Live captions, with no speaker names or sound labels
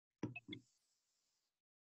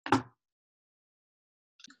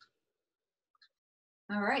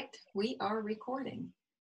All right, we are recording.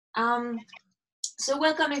 So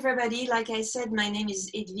welcome everybody. Like I said, my name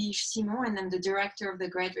is Edwige Simon and I'm the director of the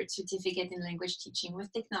Graduate Certificate in Language Teaching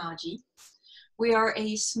with Technology. We are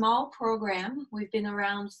a small program. We've been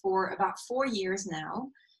around for about 4 years now.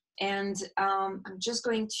 And I'm just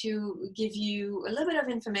going to give you a little bit of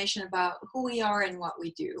information about who we are and what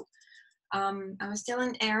we do. I was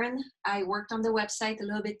telling Erin, I worked on the website a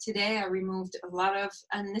little bit today. I removed a lot of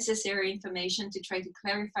unnecessary information to try to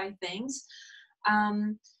clarify things.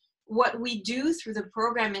 What we do through the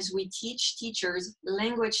program is we teach teachers,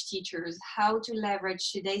 language teachers, how to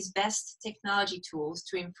leverage today's best technology tools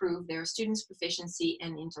to improve their students' proficiency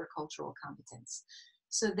and intercultural competence.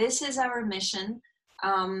 So this is our mission.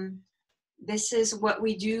 This is what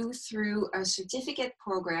we do through a certificate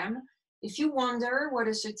program. If you wonder what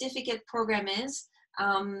a certificate program is,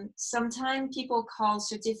 sometimes people call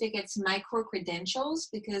certificates micro-credentials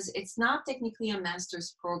because it's not technically a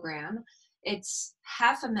master's program. It's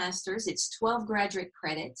half a master's, it's 12 graduate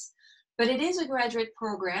credits, but it is a graduate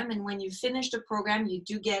program, and when you finish the program, you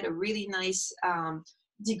do get a really nice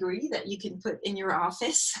degree that you can put in your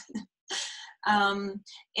office.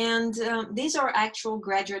 These are actual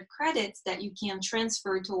graduate credits that you can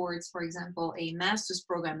transfer towards, for example, a master's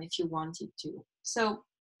program if you wanted to. So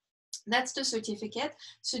that's the certificate.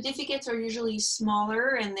 Certificates are usually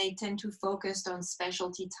smaller and they tend to focus on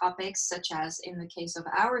specialty topics, such as in the case of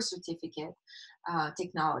our certificate,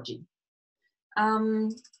 technology.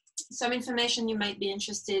 Some information you might be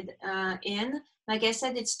interested in. Like I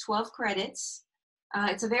said, it's 12 credits.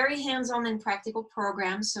 It's a very hands-on and practical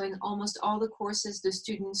program, so in almost all the courses, the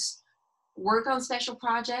students work on special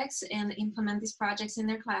projects and implement these projects in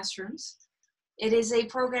their classrooms. It is a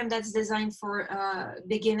program that's designed for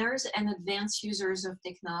beginners and advanced users of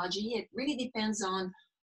technology. It really depends on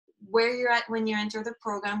where you're at when you enter the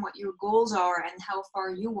program, what your goals are, and how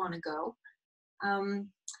far you want to go.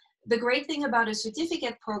 The great thing about a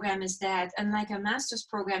certificate program is that, unlike a master's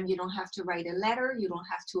program, you don't have to write a letter, you don't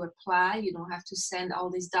have to apply, you don't have to send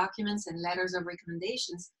all these documents and letters of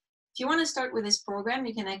recommendations. If you want to start with this program,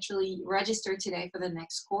 you can actually register today for the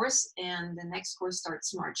next course, and the next course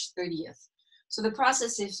starts March 30th. So the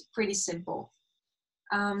process is pretty simple.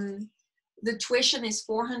 The tuition is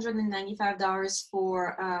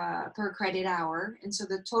 $495 per credit hour, and so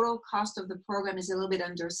the total cost of the program is a little bit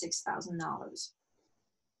under $6,000.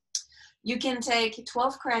 You can take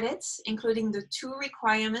 12 credits, including the 2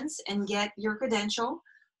 requirements, and get your credential,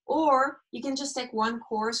 or you can just take 1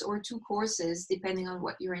 course or 2 courses, depending on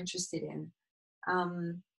what you're interested in.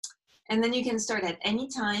 And then you can start at any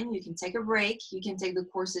time, you can take a break, you can take the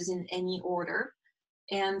courses in any order.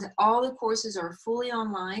 And all the courses are fully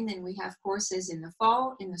online, and we have courses in the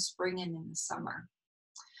fall, in the spring, and in the summer.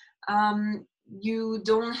 You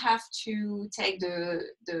don't have to take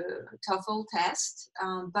the TOEFL test,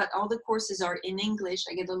 but all the courses are in English.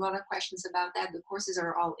 I get a lot of questions about that. The courses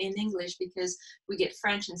are all in English because we get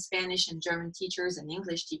French and Spanish and German teachers and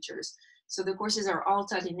English teachers. So the courses are all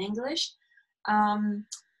taught in English. And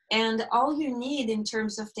all you need in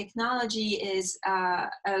terms of technology is a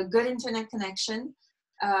good internet connection,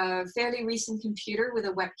 a fairly recent computer with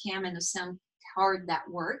a webcam and a sound card that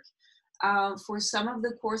work. For some of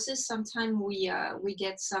the courses, sometimes we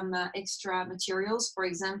get some extra materials. For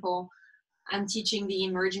example, I'm teaching the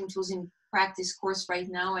Emerging Tools in Practice course right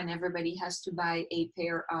now, and everybody has to buy a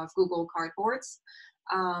pair of Google Cardboards,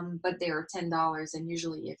 but they are $10, and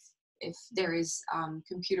usually if there is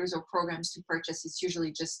computers or programs to purchase, it's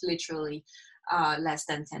usually just literally less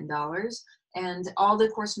than $10. And all the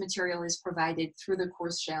course material is provided through the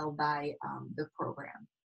course shell by the program.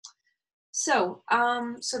 So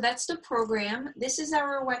that's the program. This is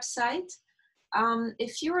our website.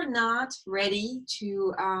 If you're not ready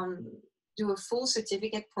to do a full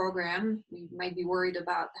certificate program, you might be worried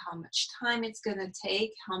about how much time it's going to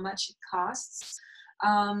take, how much it costs.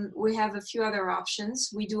 We have a few other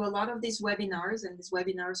options. We do a lot of these webinars, and these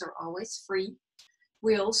webinars are always free.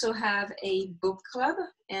 We also have a book club,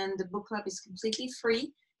 and the book club is completely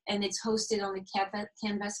free. And it's hosted on the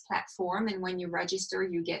Canvas platform. And when you register,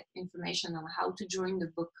 you get information on how to join the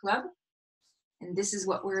book club. And this is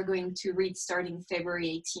what we're going to read starting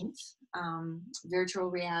February 18th, virtual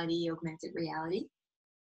reality, augmented reality.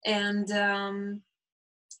 And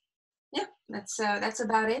yeah, that's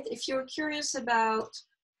about it. If you're curious about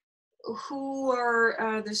who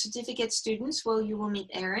are the certificate students, well, you will meet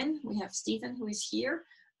Erin. We have Stephen, who is here.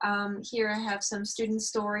 Here I have some student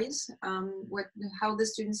stories, how the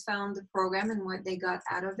students found the program and what they got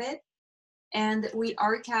out of it. And we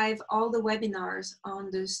archive all the webinars on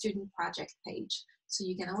the student project page. So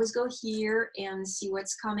you can always go here and see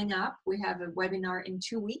what's coming up. We have a webinar in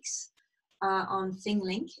 2 weeks on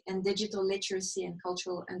ThingLink and digital literacy and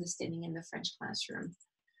cultural understanding in the French classroom.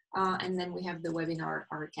 And then we have the webinar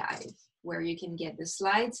archive where you can get the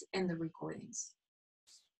slides and the recordings.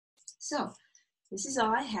 So this is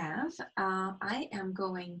all I have. I am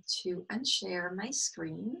going to unshare my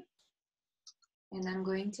screen and I'm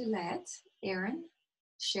going to let Erin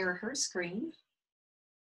share her screen.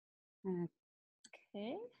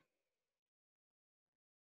 Okay.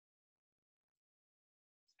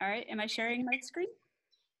 All right, am I sharing my screen?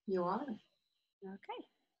 You are. Okay.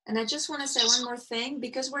 And I just want to say one more thing.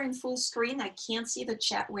 Because we're in full screen, I can't see the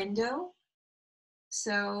chat window.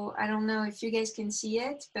 So I don't know if you guys can see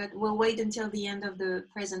it, but we'll wait until the end of the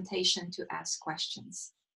presentation to ask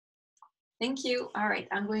questions. Thank you. All right,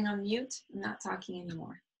 I'm going on mute. I'm not talking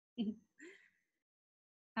anymore.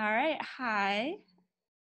 All right, hi.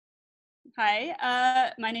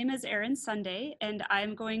 Hi, my name is Erin Sunday, and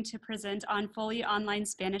I'm going to present on fully online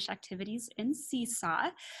Spanish activities in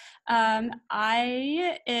Seesaw.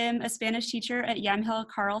 I am a Spanish teacher at Yamhill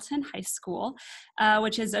Carlton High School,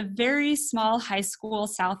 which is a very small high school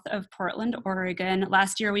south of Portland, Oregon.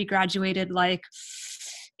 Last year we graduated like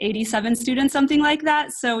 87 students, something like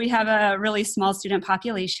that. So we have a really small student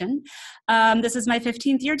population. This is my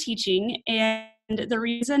 15th year teaching, and the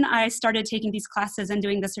reason I started taking these classes and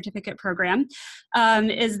doing the certificate program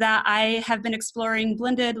is that I have been exploring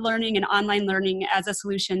blended learning and online learning as a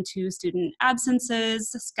solution to student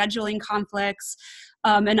absences, scheduling conflicts,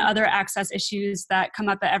 and other access issues that come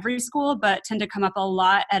up at every school, but tend to come up a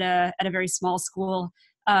lot at a very small school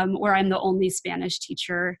where I'm the only Spanish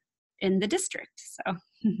teacher in the district.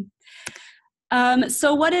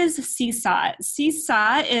 So what is Seesaw?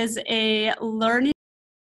 Seesaw is a learning.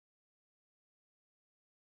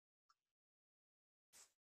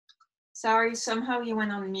 Sorry, somehow you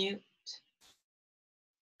went on mute.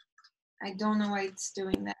 I don't know why it's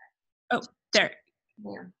doing that. Oh, there.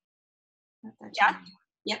 There. Yeah?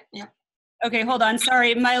 Yep, yep. Okay, hold on.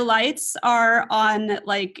 Sorry, my lights are on,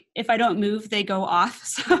 like, if I don't move, they go off.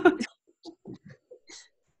 So.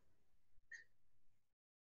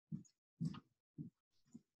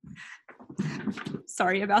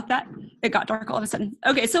 Sorry about that. It got dark all of a sudden.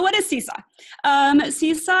 Okay, so what is Seesaw?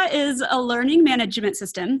 Seesaw is a learning management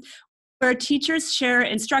system where teachers share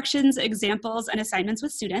instructions, examples, and assignments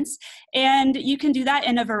with students. And you can do that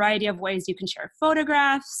in a variety of ways. You can share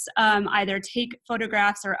photographs, either take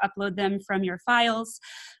photographs or upload them from your files.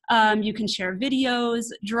 You can share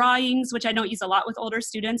videos, drawings, which I don't use a lot with older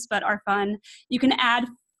students, but are fun. You can add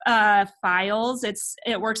files.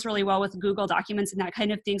 It works really well with Google Documents and that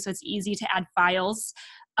kind of thing, so it's easy to add files.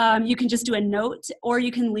 You can just do a note, or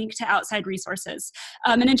you can link to outside resources.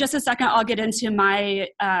 And in just a second, I'll get into my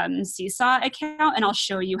Seesaw account, and I'll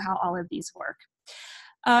show you how all of these work.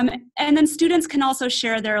 And then students can also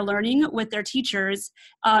share their learning with their teachers,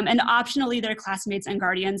 and optionally their classmates and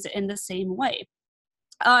guardians in the same way.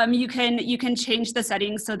 You can change the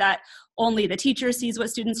settings so that only the teacher sees what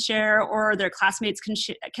students share, or their classmates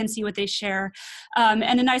can see what they share.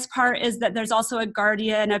 And a nice part is that there's also a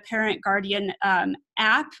parent-guardian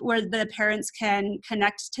app where the parents can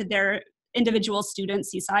connect to their individual student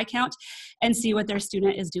Seesaw account and see what their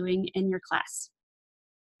student is doing in your class.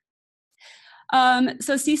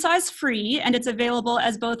 So Seesaw is free, and it's available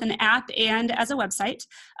as both an app and as a website.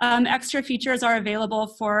 Extra features are available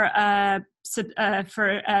for a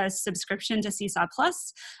subscription to Seesaw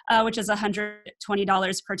Plus, which is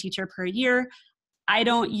 $120 per teacher per year. I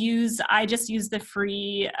just use the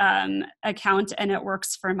free account, and it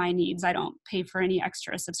works for my needs. I don't pay for any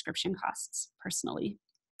extra subscription costs personally.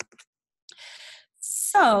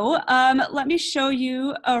 So let me show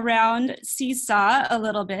you around Seesaw a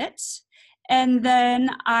little bit, and then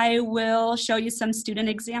I will show you some student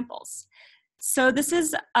examples. So this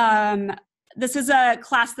is a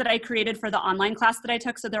class that I created for the online class that I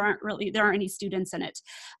took, so there aren't any students in it.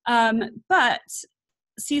 But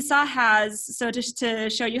Seesaw has, so just to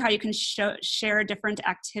show you how you can share different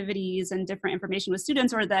activities and different information with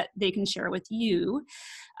students, or that they can share with you.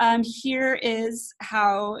 Here is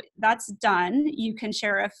how that's done. You can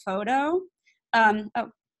share a photo. Oh,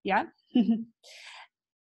 yeah.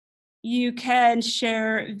 You can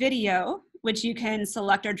share video, which you can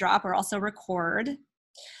select or drop or also record.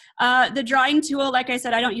 The drawing tool, like I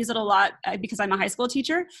said, I don't use it a lot because I'm a high school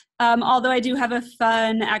teacher, although I do have a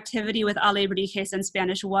fun activity with alebrijes in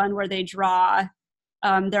Spanish 1 where they draw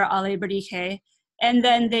their alebrije, and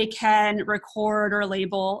then they can record or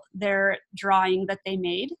label their drawing that they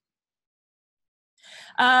made.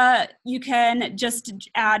 You can just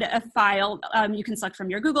add a file. You can select from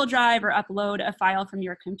your Google Drive or upload a file from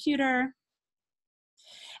your computer.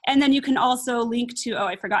 And then you can also link to, oh,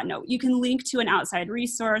 I forgot, no, you can link to an outside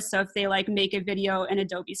resource. So if they like make a video in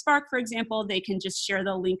Adobe Spark, for example, they can just share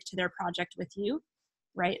the link to their project with you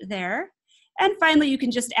right there. And finally, you can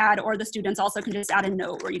just add, or the students also can just add a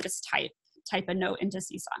note where you just type a note into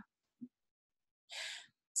Seesaw.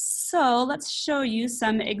 So let's show you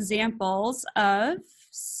some examples of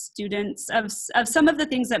students, of some of the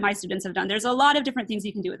things that my students have done. There's a lot of different things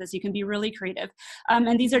you can do with this. You can be really creative.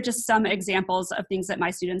 And these are just some examples of things that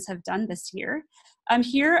my students have done this year.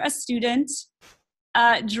 Here, a student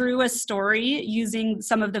drew a story using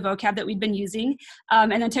some of the vocab that we'd been using,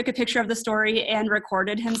 and then took a picture of the story and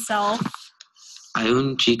recorded himself. Hay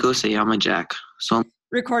un chico se llama Jack.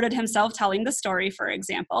 Recorded himself telling the story, for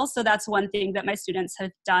example. So that's one thing that my students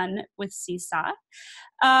have done with Seesaw.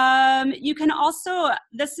 You can also,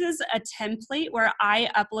 this is a template where I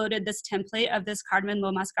uploaded this template of this Carmen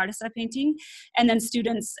Lomas Garza painting, and then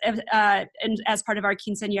students, and as part of our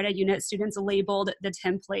Quinceañera unit, students labeled the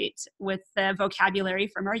template with the vocabulary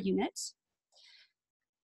from our unit.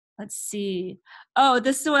 Let's see. Oh,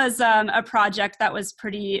 this was a project that was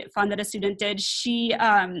pretty fun that a student did. She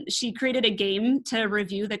created a game to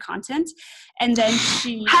review the content, and then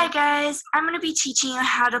she... Hi guys, I'm going to be teaching you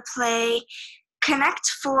how to play Connect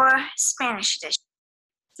 4 Spanish Edition.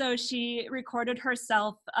 So she recorded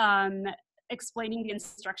herself explaining the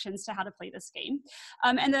instructions to how to play this game.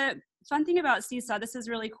 And the fun thing about Seesaw, this is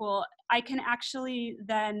really cool, I can actually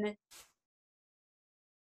then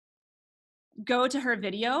go to her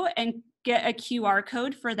video and get a QR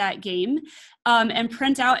code for that game, and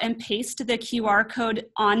print out and paste the QR code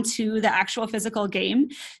onto the actual physical game,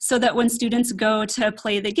 so that when students go to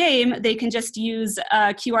play the game, they can just use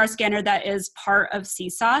a QR scanner that is part of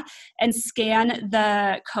Seesaw and scan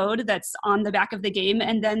the code that's on the back of the game,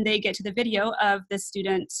 and then they get to the video of the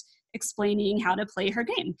student explaining how to play her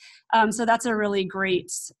game. So that's a really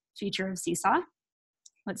great feature of Seesaw.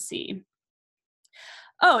 Let's see.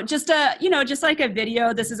 Oh, just like a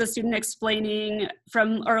video. This is a student explaining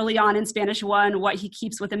from early on in Spanish 1 what he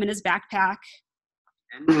keeps with him in his backpack.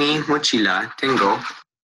 En mi mochila tengo.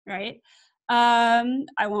 Right.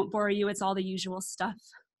 I won't bore you. It's all the usual stuff.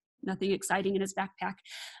 Nothing exciting in his backpack.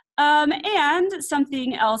 And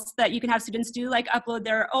something else that you can have students do, like upload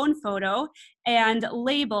their own photo and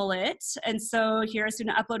label it. And so here a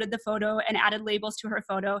student uploaded the photo and added labels to her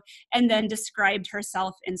photo and then described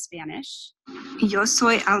herself in Spanish. Yo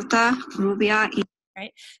soy alta, rubia.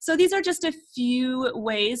 Right. So these are just a few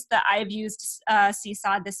ways that I've used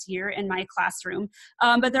Seesaw this year in my classroom.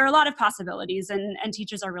 But there are a lot of possibilities, and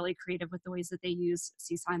teachers are really creative with the ways that they use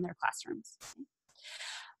Seesaw in their classrooms.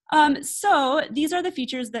 So these are the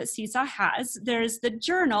features that Seesaw has. There's the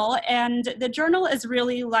journal, and the journal is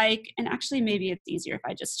really like, and actually maybe it's easier if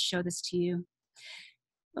I just show this to you.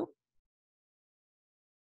 Oh.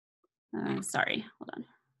 Sorry, hold on.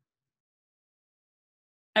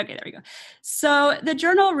 Okay, there we go. So the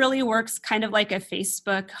journal really works kind of like a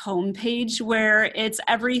Facebook homepage, where it's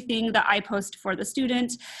everything that I post for the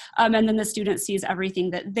student, and then the student sees everything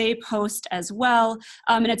that they post as well,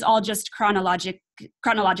 and it's all just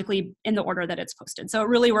chronologically in the order that it's posted. So it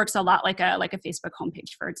really works a lot like a Facebook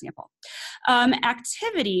homepage, for example.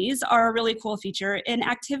 Activities are a really cool feature. In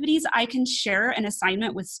activities, I can share an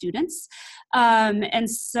assignment with students. And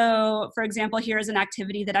so, for example, here is an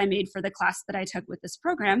activity that I made for the class that I took with this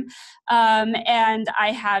program. And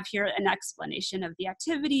I have here an explanation of the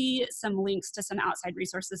activity, some links to some outside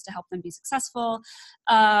resources to help them be successful,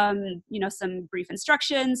 some brief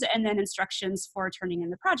instructions, and then instructions for turning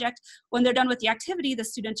in the project. When they're done with the activity, the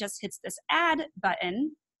student just hits this add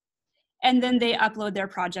button, and then they upload their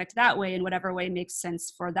project that way in whatever way makes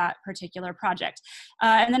sense for that particular project.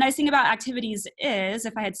 And the nice thing about activities is,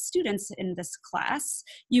 if I had students in this class,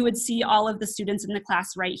 you would see all of the students in the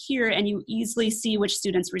class right here, and you easily see which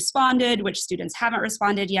students responded, which students haven't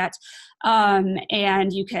responded yet,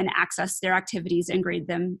 and you can access their activities and grade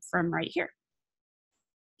them from right here.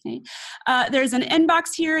 Okay. There's an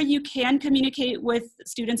inbox here. You can communicate with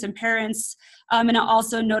students and parents, and it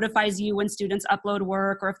also notifies you when students upload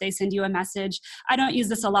work or if they send you a message. I don't use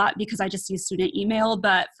this a lot because I just use student email,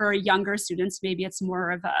 but for younger students, maybe it's more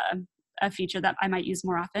of a feature that I might use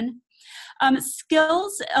more often.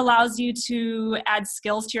 Skills allows you to add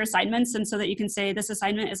skills to your assignments, and so that you can say this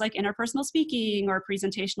assignment is like interpersonal speaking or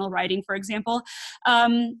presentational writing, for example.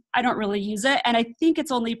 I don't really use it, and I think it's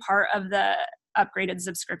only part of the upgraded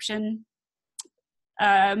subscription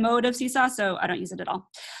mode of Seesaw, so I don't use it at all.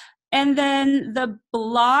 And then the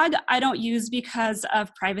blog I don't use because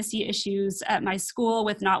of privacy issues at my school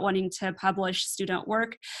with not wanting to publish student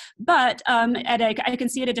work. But I can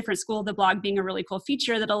see at a different school the blog being a really cool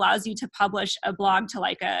feature that allows you to publish a blog to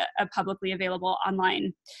like a publicly available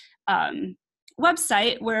online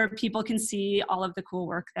website where people can see all of the cool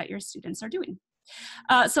work that your students are doing.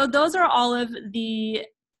 So those are all of the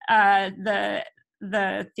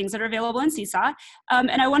things that are available in Seesaw.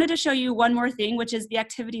 And I wanted to show you one more thing, which is the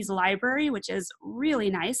activities library, which is really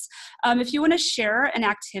nice. If you want to share an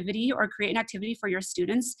activity or create an activity for your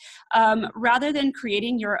students, rather than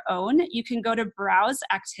creating your own, you can go to Browse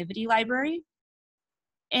Activity Library,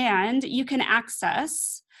 and you can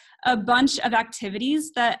access a bunch of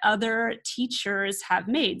activities that other teachers have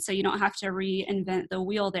made. So you don't have to reinvent the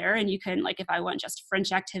wheel there. And you can, like, if I want just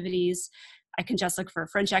French activities, I can just look for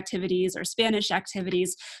French activities or Spanish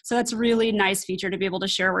activities. So that's a really nice feature to be able to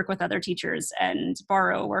share work with other teachers and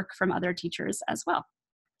borrow work from other teachers as well.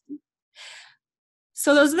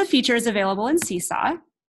 So those are the features available in Seesaw.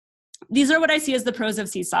 These are what I see as the pros of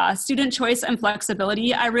Seesaw: student choice and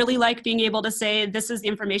flexibility. I really like being able to say, this is the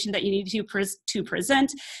information that you need to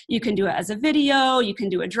present. You can do it as a video, you can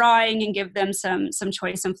do a drawing, and give them some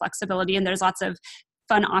choice and flexibility. And there's lots of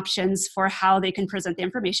fun options for how they can present the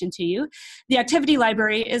information to you. The activity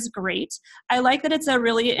library is great. I like that it's a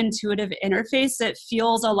really intuitive interface. It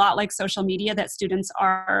feels a lot like social media that students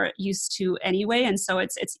are used to anyway, and so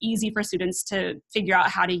it's easy for students to figure out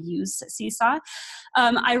how to use Seesaw.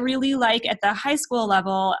 I really like at the high school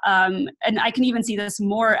level, and I can even see this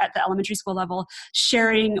more at the elementary school level,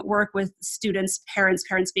 sharing work with students, parents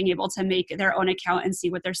being able to make their own account and see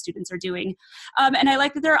what their students are doing. And I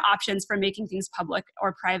like that there are options for making things public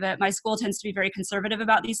or private. My school tends to be very conservative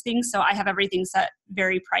about these things, so I have everything set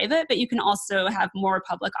very private, but you can also have more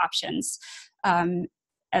public options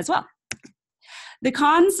as well. The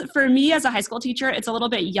cons for me as a high school teacher, it's a little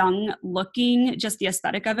bit young looking. Just the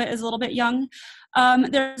aesthetic of it is a little bit young.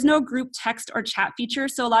 There's no group text or chat feature.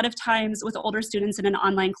 So a lot of times with older students in an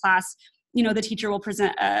online class, the teacher will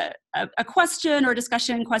present a question or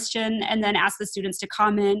discussion question and then ask the students to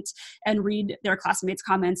comment and read their classmates'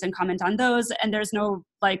 comments and comment on those. And there's no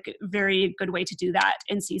very good way to do that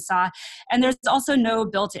in Seesaw. And there's also no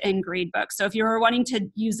built-in gradebook. So if you were wanting to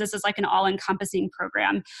use this as an all-encompassing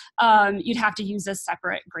program, you'd have to use a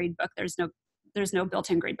separate gradebook. There's no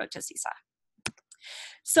built-in gradebook to Seesaw.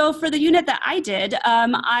 So for the unit that I did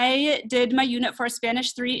my unit for a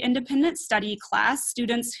Spanish 3 independent study class,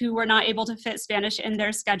 students who were not able to fit Spanish in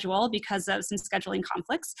their schedule because of some scheduling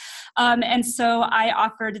conflicts. And so I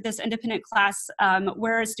offered this independent class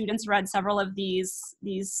where students read several of these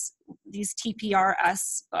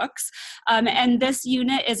TPRS books. And this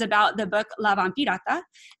unit is about the book La Vampirata,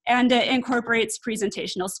 and it incorporates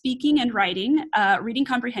presentational speaking and writing, reading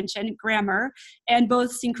comprehension, grammar, and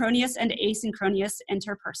both synchronous and asynchronous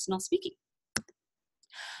interpersonal speaking.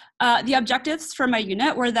 The objectives for my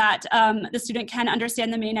unit were that the student can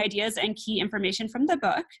understand the main ideas and key information from the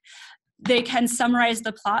book. They can summarize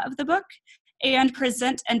the plot of the book and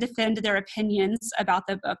present and defend their opinions about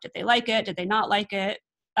the book. Did they like it? Did they not like it?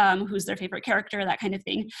 Who's their favorite character, that kind of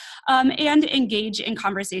thing, and engage in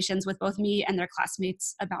conversations with both me and their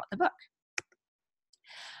classmates about the book.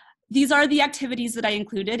 These are the activities that I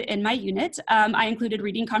included in my unit. I included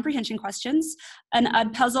reading comprehension questions,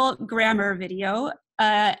 an Puzzle grammar video,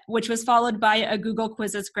 which was followed by a Google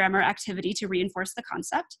Quizzes grammar activity to reinforce the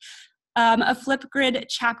concept, a Flipgrid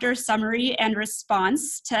chapter summary and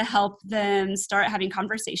response to help them start having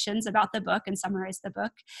conversations about the book and summarize the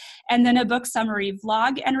book, and then a book summary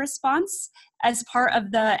vlog and response. As part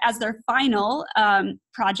of as their final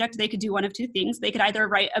project, they could do one of two things. They could either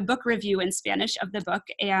write a book review in Spanish of the book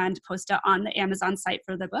and post it on the Amazon site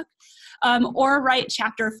for the book, or write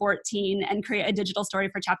chapter 14 and create a digital story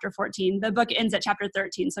for chapter 14. The book ends at chapter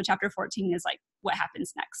 13, so chapter 14 is what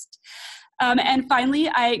happens next. And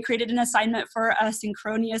finally, I created an assignment for a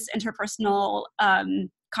synchronous interpersonal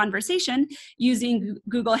conversation using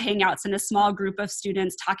Google Hangouts in a small group of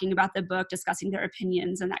students talking about the book, discussing their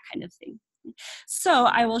opinions and that kind of thing. So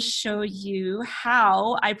I will show you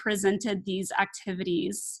how I presented these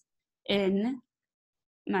activities in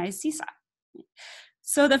my Seesaw.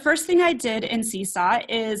 So the first thing I did in Seesaw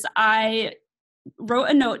is I wrote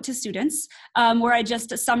a note to students where I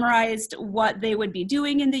just summarized what they would be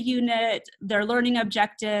doing in the unit, their learning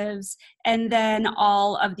objectives, and then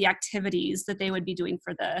all of the activities that they would be doing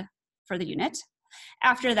for the unit.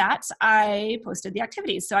 After that, I posted the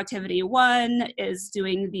activities. So activity 1 is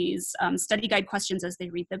doing these study guide questions as they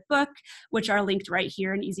read the book, which are linked right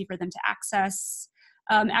here and easy for them to access.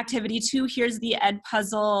 Activity 2, here's the Ed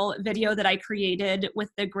Puzzle video that I created with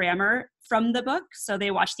the grammar from the book. So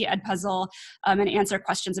they watch the Ed Puzzle and answer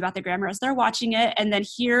questions about the grammar as they're watching it. And then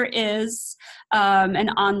here is an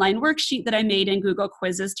online worksheet that I made in Google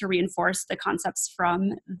Quizzes to reinforce the concepts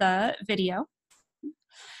from the video.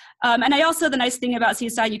 And I also, the nice thing about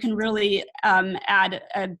Seesaw, you can really add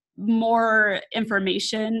more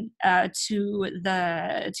information to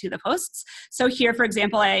the posts. So here, for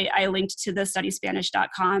example, I linked to the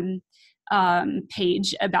studyspanish.com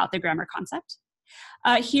page about the grammar concept.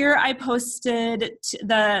 Here I posted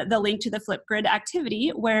the link to the Flipgrid activity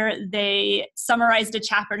where they summarized a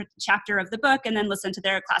chapter of the book and then listened to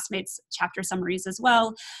their classmates' chapter summaries as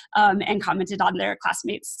well, and commented on their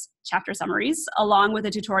classmates' chapter summaries, along with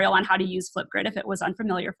a tutorial on how to use Flipgrid if it was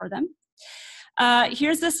unfamiliar for them.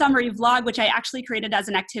 Here's the summary vlog, which I actually created as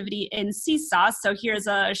an activity in Seesaw. So here's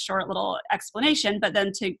a short little explanation, but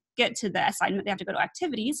then to get to the assignment, they have to go to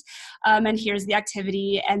activities. And here's the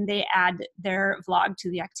activity, and they add their vlog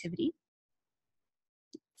to the activity.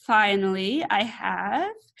 Finally, I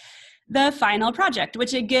have the final project,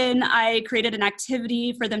 which again, I created an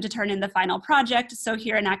activity for them to turn in the final project. So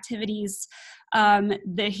here in activities,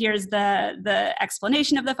 here's the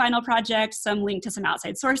explanation of the final project, some link to some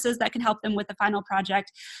outside sources that can help them with the final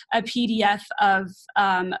project, a PDF of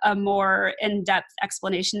a more in-depth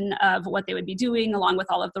explanation of what they would be doing, along with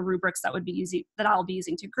all of the rubrics that I'll be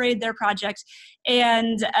using to grade their project,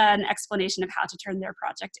 and an explanation of how to turn their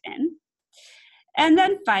project in. And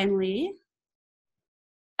then finally,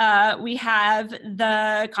 we have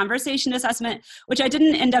the conversation assessment, which I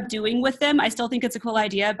didn't end up doing with them. I still think it's a cool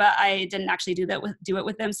idea, but I didn't actually do it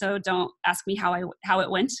with them. So don't ask me how it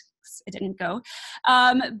went. It didn't go.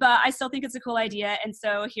 But I still think it's a cool idea. And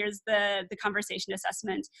so here's the conversation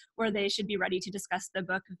assessment where they should be ready to discuss the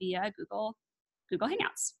book via Google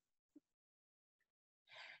Hangouts.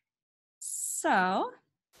 So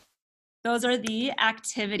those are the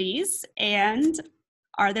activities. And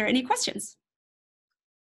are there any questions?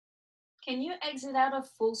 Can you exit out of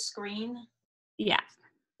full screen? Yeah.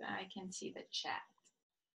 I can see the chat.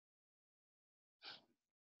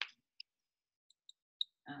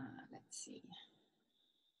 Let's see.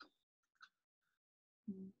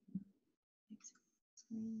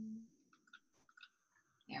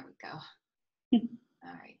 There we go. All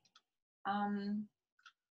right.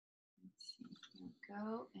 Let's see. Here we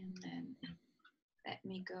go, and then let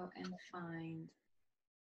me go and find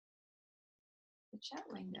the chat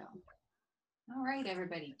window. All right,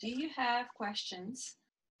 everybody. Do you have questions?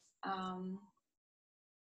 There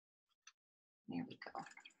we go.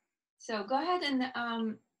 So go ahead and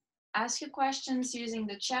ask your questions using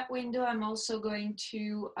the chat window. I'm also going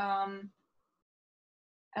to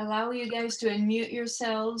allow you guys to unmute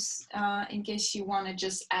yourselves in case you want to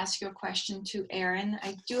just ask your question to Erin.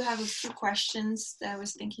 I do have a few questions that I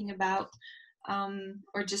was thinking about,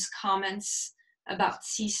 or just comments about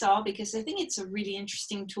Seesaw, because I think it's a really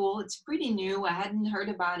interesting tool. It's pretty new. I hadn't heard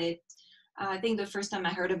about it. I think the first time I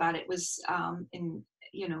heard about it was in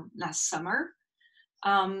last summer.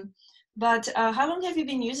 But how long have you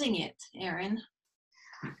been using it, Erin?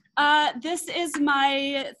 This is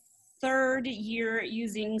my 3rd year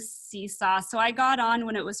using Seesaw. So I got on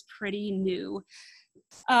when it was pretty new.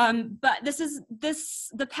 But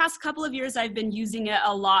the past couple of years I've been using it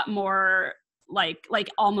a lot more, like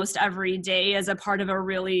almost every day, as a part of a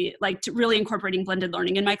really incorporating blended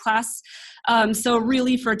learning in my class. So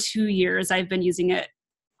really for 2 years I've been using it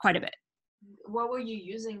quite a bit. What were you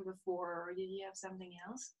using before, or did you have something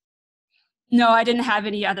else? No, I didn't have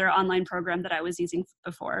any other online program that I was using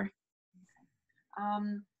before. Okay.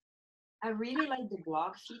 I really like the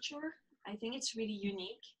blog feature. I think it's really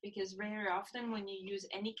unique because very often when you use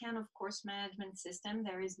any kind of course management system,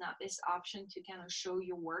 there is not this option to kind of show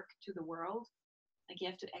your work to the world. Like you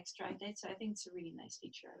have to extract it. So I think it's a really nice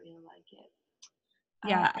feature. I really like it.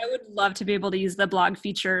 Yeah, I would love to be able to use the blog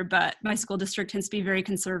feature, but my school district tends to be very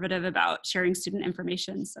conservative about sharing student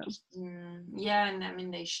information. So yeah, and I mean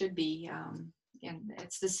they should be. And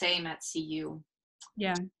it's the same at CU.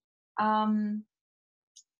 Yeah.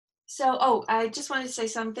 So, I just wanted to say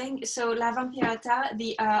something. So, La Vampirata,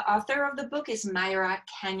 the author of the book is Mira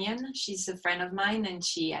Canion. She's a friend of mine, and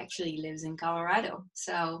she actually lives in Colorado.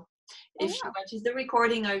 So, if she watches the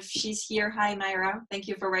recording or if she's here, hi, Myra. Thank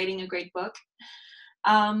you for writing a great book.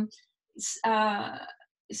 So,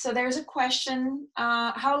 there's a question.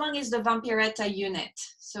 How long is the Vampirata unit?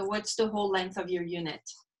 So, what's the whole length of your unit?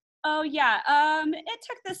 Oh, yeah.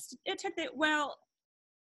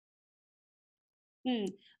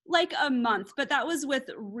 Like a month, but that was with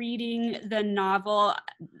reading the novel.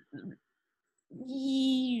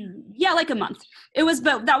 Yeah, like a month.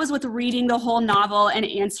 But that was with reading the whole novel and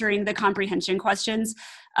answering the comprehension questions.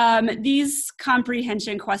 These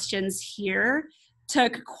comprehension questions here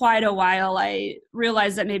took quite a while. I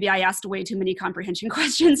realized that maybe I asked way too many comprehension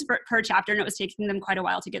questions per chapter, and it was taking them quite a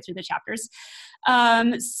while to get through the chapters.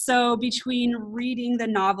 So between reading the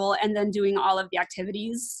novel and then doing all of the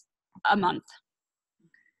activities, a month.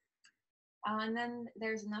 And then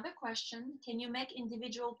there's another question. Can you make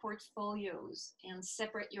individual portfolios and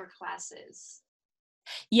separate your classes?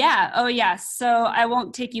 Yeah. Oh, yeah. So I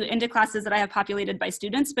won't take you into classes that I have populated by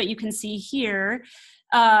students, but you can see here,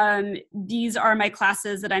 these are my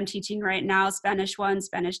classes that I'm teaching right now: Spanish 1,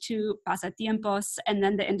 Spanish 2, Pasatiempos, and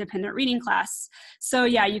then the independent reading class. So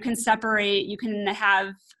yeah, you can separate, you can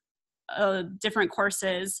have different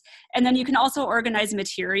courses, and then you can also organize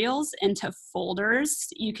materials into folders.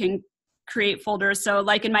 You can create folders. So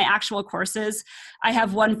like in my actual courses, I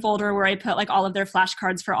have one folder where I put like all of their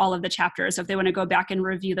flashcards for all of the chapters. So if they want to go back and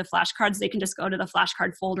review the flashcards, they can just go to the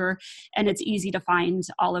flashcard folder, and it's easy to find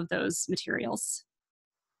all of those materials.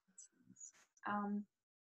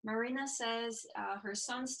 Marina says her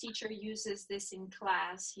son's teacher uses this in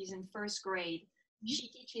class. He's in first grade. She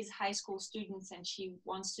teaches high school students, and she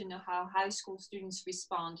wants to know how high school students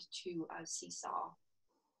respond to Seesaw.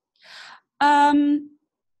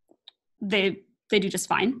 They do just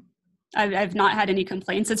fine. I've not had any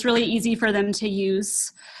complaints. It's really easy for them to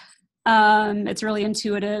use. It's really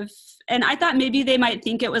intuitive. And I thought maybe they might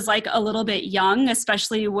think it was like a little bit young,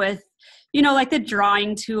 especially with, you know, like the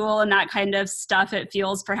drawing tool and that kind of stuff. It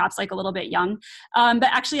feels perhaps like a little bit young. But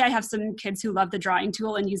actually I have some kids who love the drawing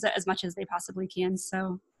tool and use it as much as they possibly can.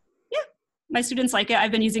 So yeah, my students like it.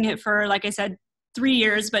 I've been using it for, like I said, 3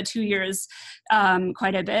 years, but 2 years,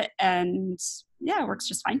 quite a bit. And yeah, it works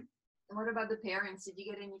just fine. What about the parents? Did you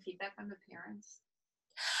get any feedback from the parents?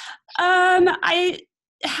 I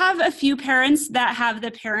have a few parents that have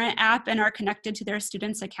the parent app and are connected to their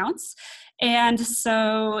students' accounts. And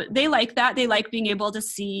so they like that. They like being able to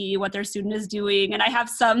see what their student is doing. And I have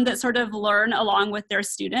some that sort of learn along with their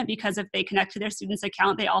student, because if they connect to their student's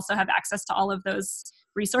account, they also have access to all of those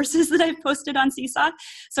resources that I've posted on Seesaw.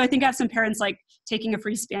 So I think I have some parents like taking a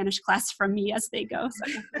free Spanish class from me as they go, so,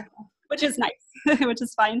 which is nice, which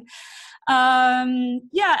is fine.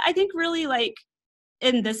 Yeah, I think really like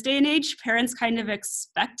in this day and age, parents kind of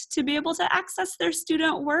expect to be able to access their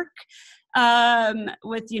student work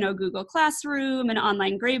with, you know, Google Classroom and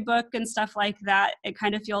online gradebook and stuff like that. It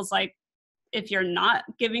kind of feels like if you're not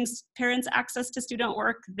giving parents access to student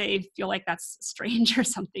work, they feel like that's strange or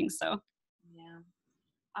something. So yeah.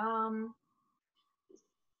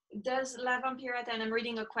 Does La Vampirata, and I'm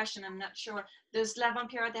reading a question, I'm not sure, does La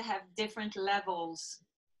Vampirata have different levels?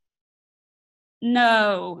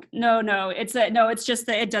 No. It's just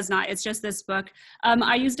that it does not. It's just this book.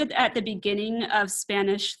 I used it at the beginning of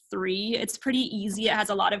Spanish 3. It's pretty easy. It has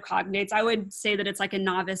a lot of cognates. I would say that it's like a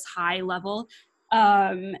novice high level.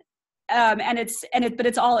 But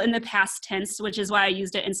it's all in the past tense, which is why I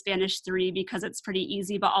used it in Spanish 3, because it's pretty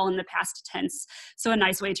easy, but all in the past tense. So a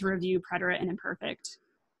nice way to review preterite and imperfect.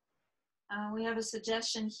 We have a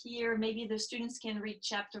suggestion here. Maybe the students can read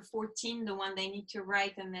chapter 14, the one they need to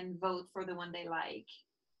write, and then vote for the one they like.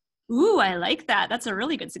 Ooh, I like that. That's a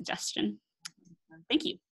really good suggestion. Thank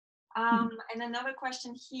you. And another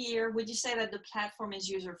question here. Would you say that the platform is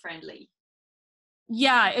user-friendly?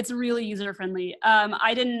 Yeah, it's really user-friendly.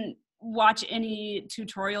 I didn't watch any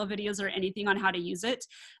tutorial videos or anything on how to use it.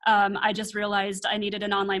 I just realized I needed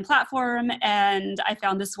an online platform, and I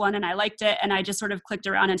found this one and I liked it, and I just sort of clicked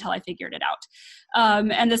around until I figured it out.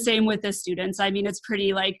 And the same with the students. I mean, it's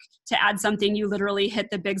pretty like, to add something, you literally hit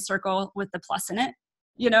the big circle with the plus in it,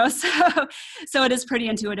 you know, so it is pretty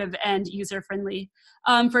intuitive and user-friendly.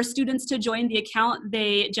 For students to join the account,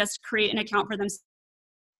 they just create an account for themselves.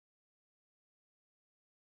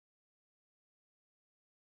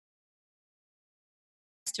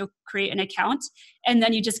 To create an account, and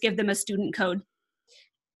then you just give them a student code,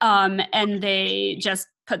 and they just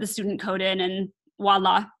put the student code in, and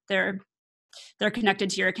voila, they're connected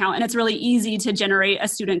to your account. And it's really easy to generate a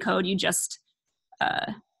student code. You just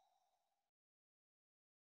I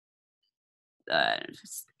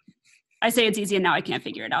say it's easy, and now I can't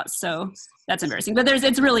figure it out, so that's embarrassing, but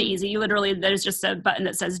it's really easy. You literally, there's just a button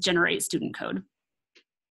that says generate student code,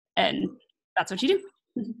 and that's what you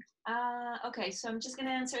do. Okay, so I'm just going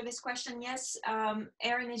to answer this question. Yes,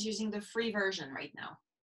 Erin is using the free version right now.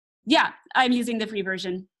 Yeah, I'm using the free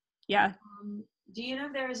version. Yeah. Do you know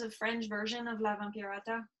if there is a French version of La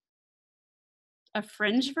Vampirata? A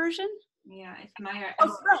French version? Yeah, if Mira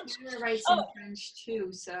French. writes in French too,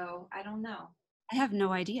 so I don't know. I have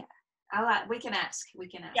no idea. We can ask. We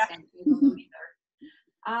can ask. Yeah. I don't know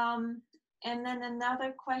either. And then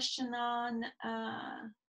another question on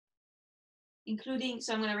including.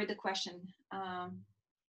 So I'm going to read the question.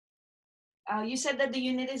 You said that the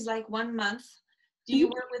unit is like 1 month. Do you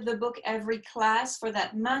work with the book every class for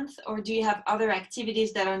that month, or do you have other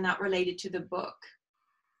activities that are not related to the book?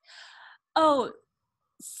 Oh,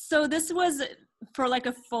 so this was for like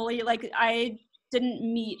a fully, like I didn't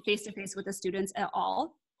meet face-to-face with the students at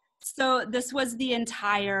all. So this was the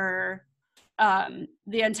entire,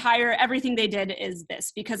 everything they did is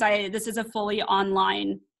this, because this is a fully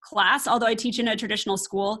online class. Although I teach in a traditional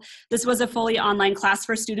school, this was a fully online class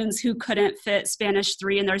for students who couldn't fit Spanish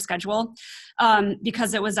 3 in their schedule,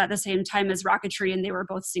 because it was at the same time as rocketry and they were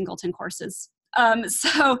both singleton courses.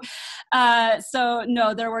 So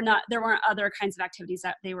no, there weren't other kinds of activities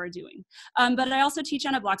that they were doing. But I also teach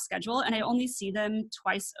on a block schedule, and I only see them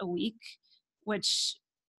twice a week, which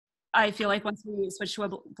I feel like once we switched to a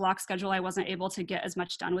block schedule, I wasn't able to get as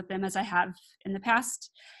much done with them as I have in the past.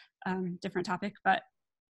 Different topic, but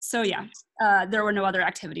so yeah, there were no other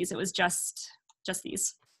activities. It was just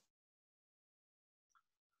these.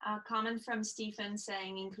 A comment from Stephen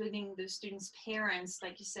saying, including the students' parents,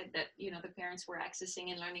 like you said, that the parents were accessing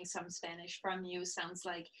and learning some Spanish from you. Sounds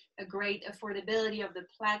like a great affordability of the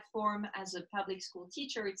platform. As a public school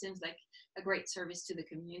teacher, it seems like a great service to the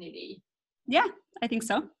community. Yeah, I think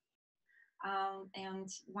so. And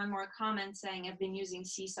one more comment saying, I've been using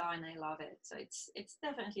Seesaw and I love it. So it's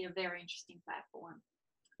definitely a very interesting platform.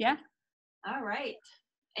 Yeah. All right.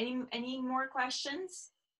 Any more questions?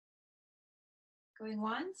 Going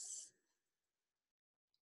once?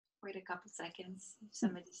 Wait a couple seconds if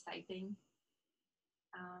somebody's typing.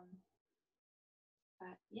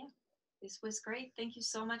 But yeah, this was great. Thank you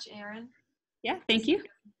so much, Erin. Yeah, thank you.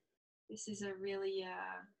 This is a really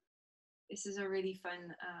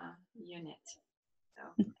fun unit. So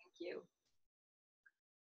thank you.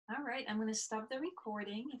 All right, I'm going to stop the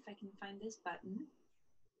recording if I can find this button.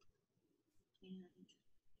 And